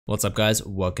What's up guys,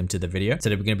 welcome to the video.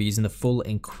 Today we're going to be using the full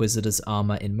Inquisitor's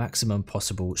armor in maximum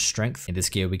possible strength. In this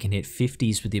gear we can hit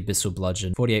 50s with the Abyssal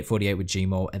Bludgeon, 48 with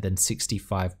Gmole, and then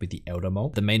 65 with the Elder Mole.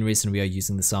 The main reason we are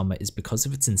using this armor is because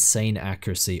of its insane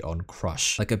accuracy on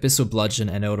crush. Like Abyssal Bludgeon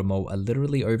and Elder Mole are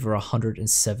literally over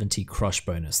 170 crush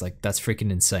bonus, like that's freaking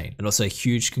insane. And also a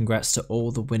huge congrats to all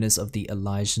the winners of the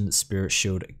Elysian Spirit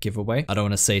Shield giveaway. I don't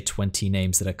want to say 20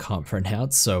 names that I can't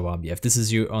pronounce, so yeah, if this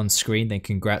is you on screen then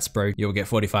congrats bro, you'll get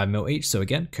 45 mil each, so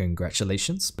again,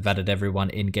 congratulations. I've added everyone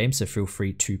in game, so feel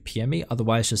free to PM me,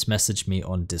 otherwise just message me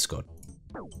on Discord.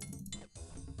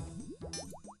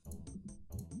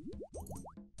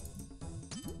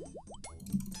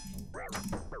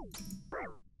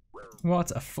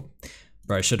 What a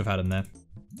bro, I should have had him there.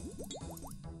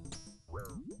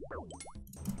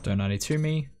 Don't 92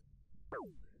 me.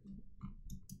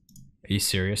 Are you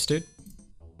serious, dude?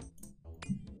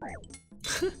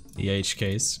 The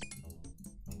HKs.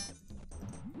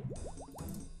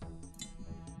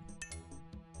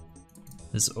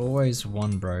 There's always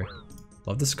one, bro.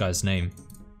 Love this guy's name.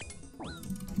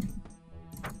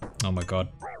 Oh my god.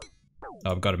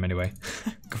 Oh, I've got him anyway.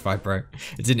 Goodbye, bro.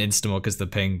 It didn't insta-more because of the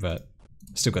ping, but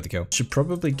still got the kill. Should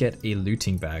probably get a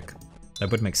looting bag.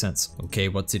 That would make sense. Okay,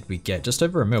 what did we get? Just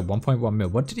over a mil, 1.1 mil.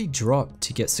 What did he drop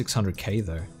to get 600k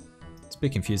though? It's a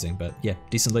bit confusing, but yeah,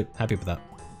 decent loot. Happy with that.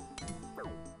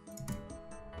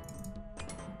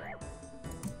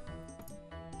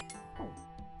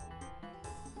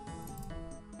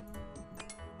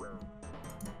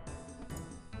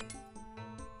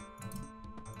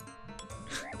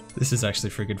 This is actually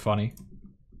freaking funny.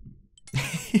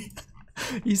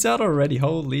 He's out already,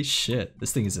 holy shit.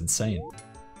 This thing is insane.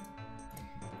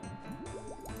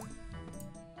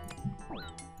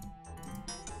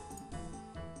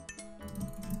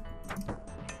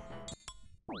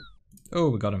 Oh,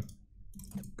 we got him.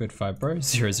 Good fight, bro.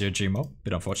 0-0 Gmole.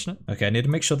 Bit unfortunate. Okay, I need to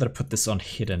make sure that I put this on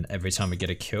hidden every time we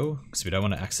get a kill, because we don't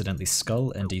want to accidentally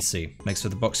skull and DC. Thanks for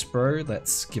the box, bro.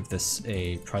 Let's give this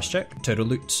a price check. Total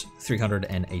loot,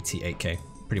 388k.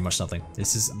 Pretty much nothing.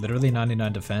 This is literally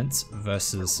 99 defense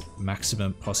versus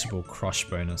maximum possible crush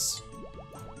bonus.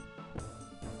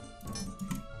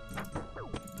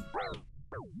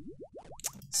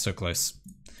 So close.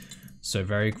 So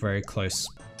very, very close.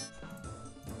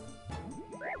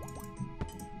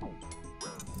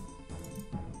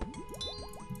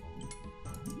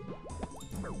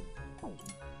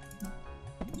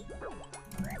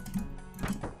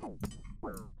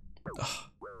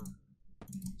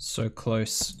 So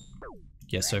close.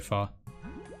 Yeah, so far.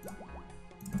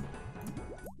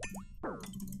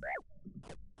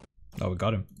 Oh, we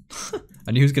got him.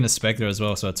 I knew he was going to spec there as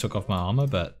well, so I took off my armor,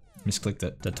 but misclicked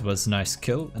it. That was a nice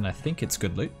kill, and I think it's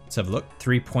good loot. Let's have a look.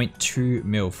 3.2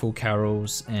 mil, full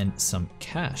carols, and some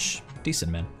cash. Decent,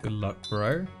 man. Good luck,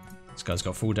 bro. This guy's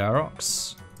got full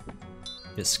Darox.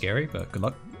 Bit scary, but good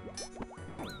luck.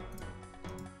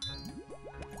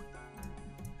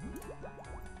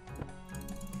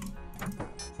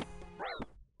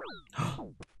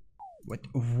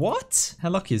 What? How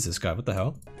lucky is this guy? What the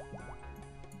hell?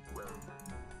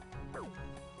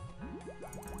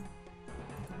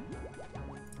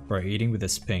 Bro, eating with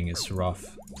this ping is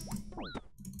rough.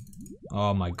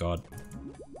 Oh my god.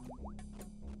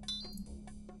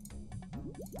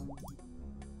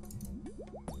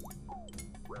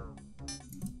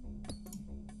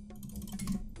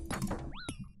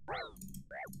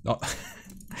 Oh.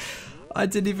 I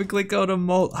didn't even click on a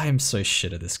mole. I am so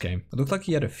shit at this game. It looked like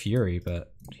he had a Fury,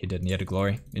 but he didn't. He had a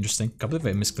Glory. Interesting. Can't believe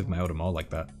I misclicked my Elder Mole like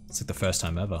that. It's like the first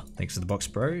time ever. Thanks for the box,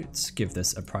 bro. Let's give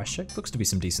this a price check. Looks to be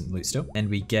some decent loot still. And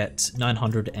we get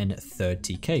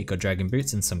 930k. Got Dragon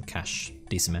Boots and some cash.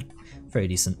 Decent, man. Very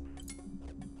decent.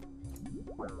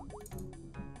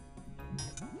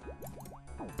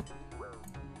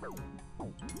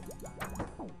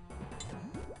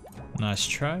 Nice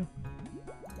try.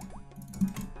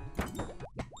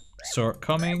 Saw it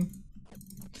coming.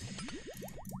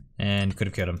 And could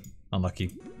have killed him.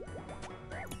 Unlucky.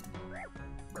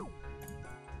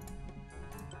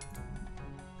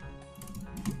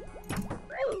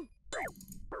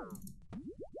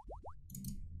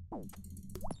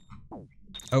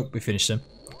 Oh, we finished him.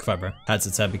 Goodbye, bro. Had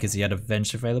to tab because he had a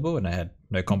Venge available and I had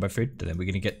no combo food. But then we're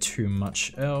gonna get too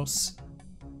much else.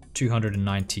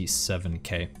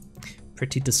 297k.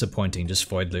 Pretty disappointing, just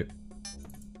void loot.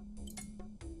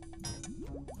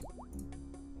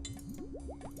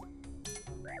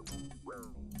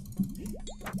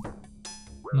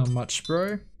 Not much,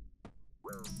 bro.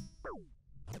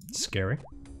 Scary.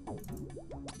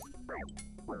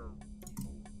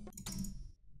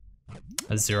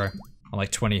 A 0. I'm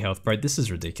like 20 health, bro. This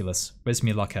is ridiculous. Where's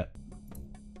me luck at?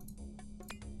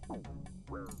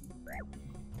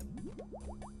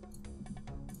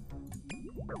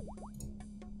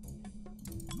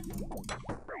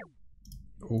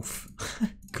 Oof.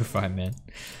 Good fight, man.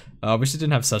 I wish I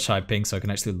didn't have such high ping so I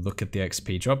can actually look at the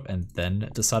XP drop and then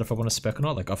decide if I want to spec or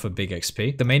not, like offer big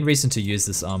XP. The main reason to use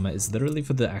this armor is literally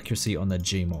for the accuracy on the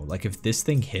Gmo. Like if this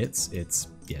thing hits, it's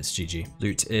GG.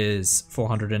 Loot is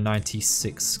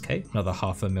 496k, another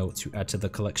half a mil to add to the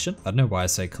collection. I don't know why I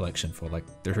say collection for, like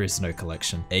there is no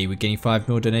collection. Hey, we're getting 5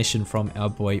 mil donation from our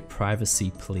boy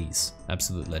Privacy Please.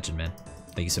 Absolute legend, man.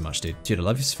 Thank you so much, dude. Dude, I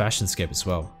love his fashion scape as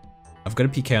well. I've got a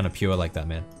PK on a pure like that,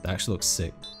 man. That actually looks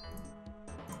sick.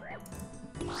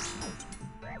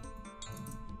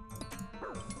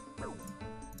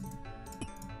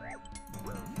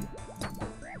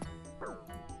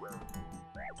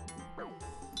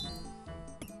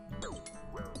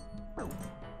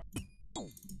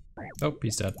 Oh,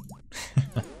 he's dead.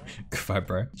 Goodbye,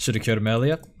 bro. Should have killed him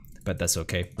earlier, but that's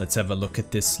okay. Let's have a look at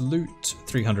this loot.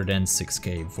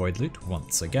 306k void loot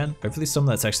once again. Hopefully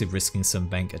someone that's actually risking some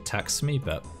bank attacks me,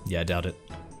 but yeah, I doubt it.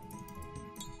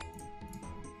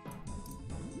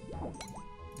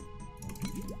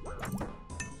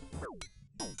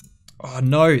 Oh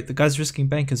no, the guy's risking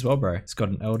bank as well, bro. He's got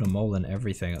an elder mole and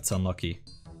everything. That's unlucky.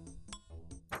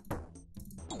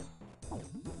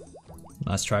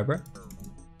 Nice try, bro.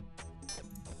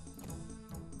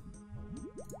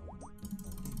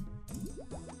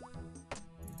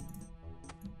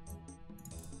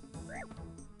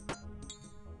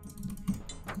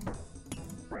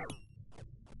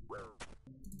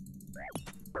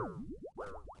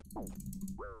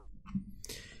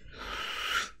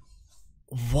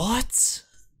 What?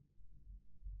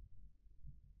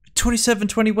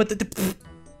 27-20, what the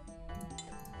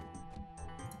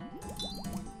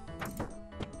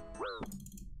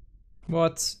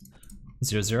What?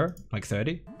 0-0, like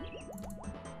 30?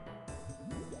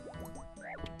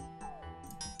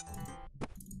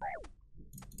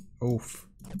 Oof.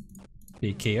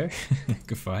 Big KO.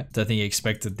 Good fight. Don't think he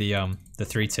expected the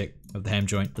 3-tick of the ham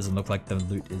joint. Doesn't look like the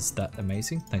loot is that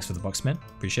amazing. Thanks for the box, man.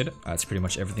 Appreciate it. That's pretty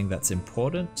much everything that's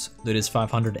important. Loot is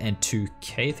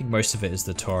 502k. I think most of it is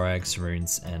the Torags,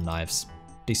 runes, and knives.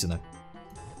 Decent though.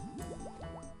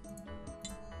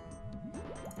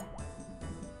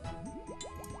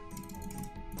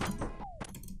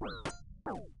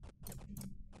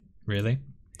 Really?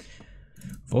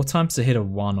 4 times to hit a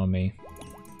 1 on me.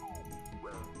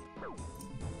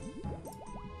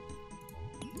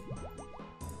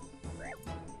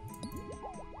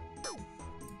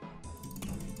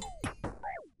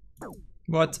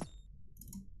 What?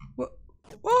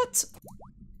 What?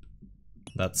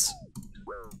 That's...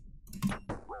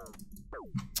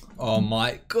 Oh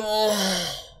my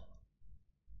god!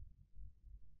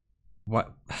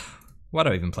 What? Why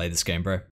do I even play this game, bro?